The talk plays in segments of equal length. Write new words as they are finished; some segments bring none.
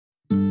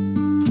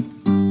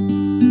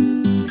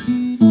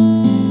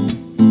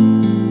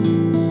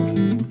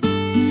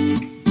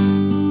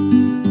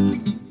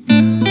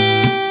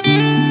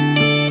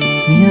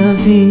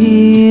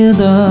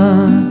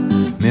vida,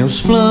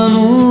 meus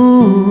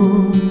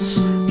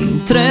planos,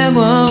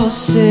 entrego a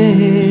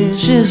você,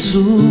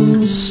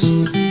 Jesus.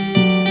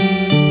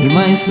 E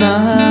mais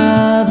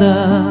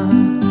nada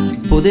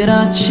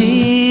poderá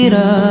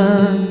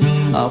tirar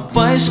a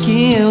paz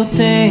que eu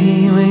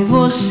tenho em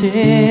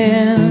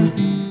você.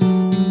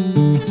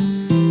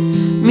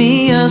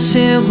 Minha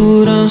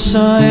segurança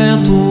é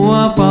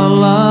tua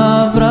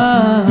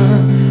palavra,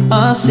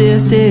 a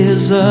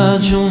certeza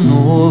de um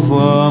novo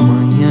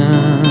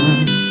amanhã.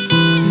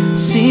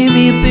 Se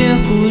me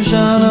perco,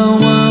 já não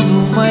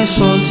ando mais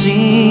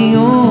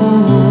sozinho.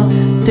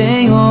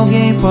 Tenho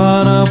alguém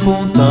para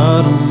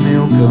apontar o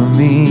meu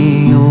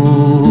caminho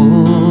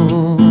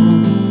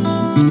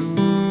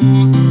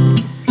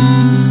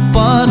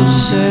para o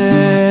céu.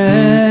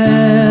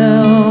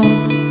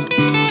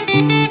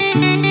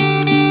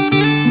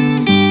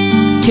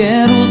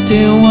 Quero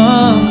teu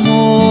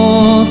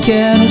amor,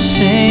 quero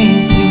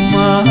sempre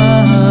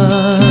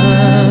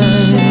mais,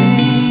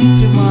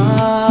 sempre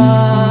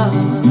mais.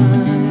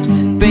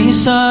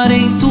 Pensar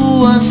em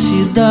tua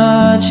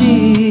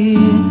cidade,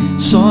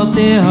 só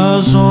ter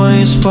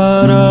razões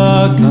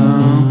para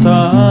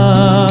cantar.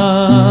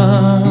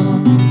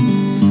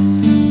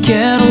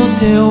 Quero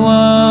teu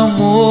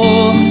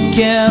amor,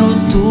 quero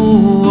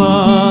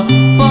tua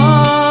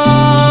paz.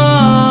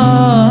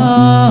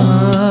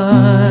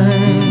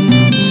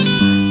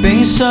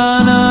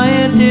 Pensar na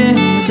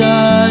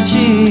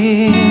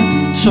eternidade,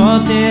 só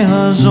ter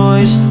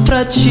razões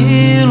pra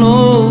te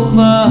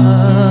louvar.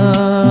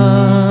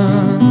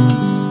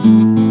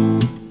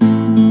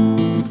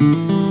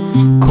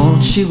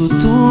 Contigo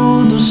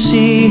tudo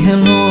se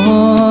renova.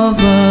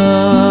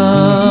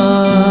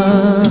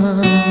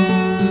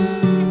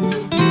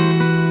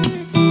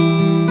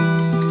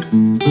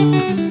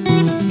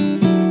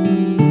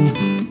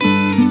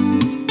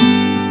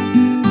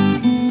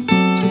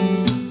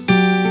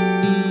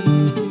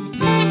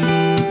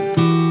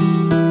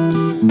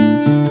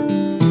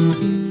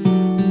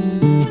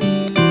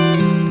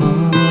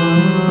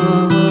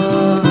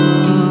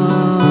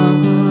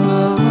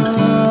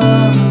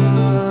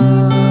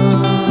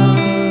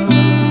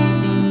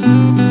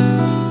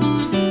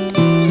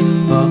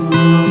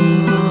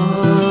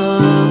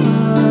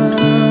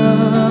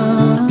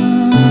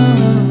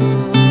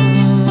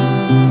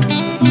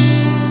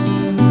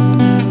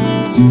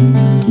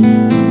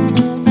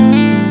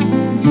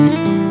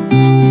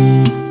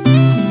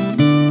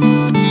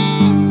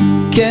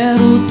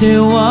 Quero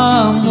teu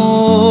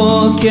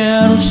amor,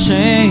 quero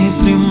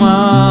sempre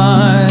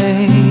mais.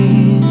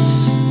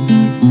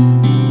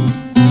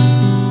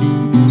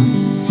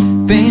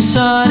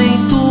 Pensar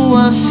em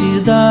tua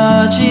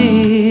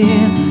cidade,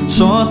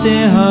 só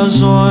ter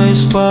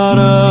razões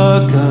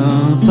para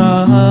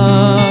cantar.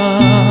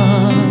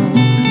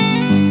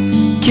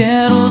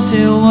 Quero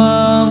teu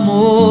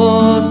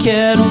amor,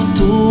 quero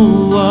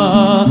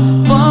tua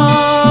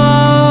paz.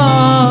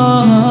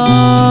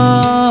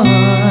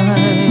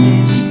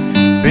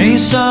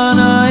 Pensar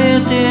na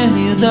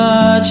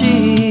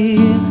eternidade,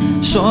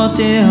 só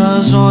ter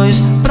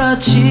razões pra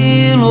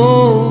te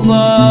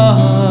louvar.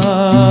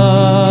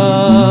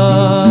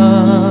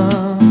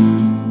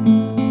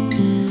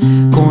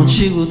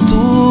 Contigo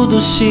tudo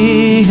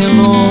se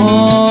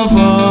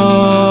renova.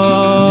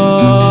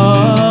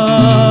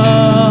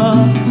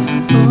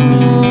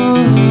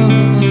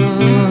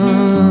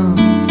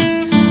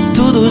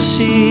 Tudo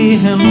se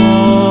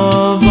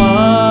renova.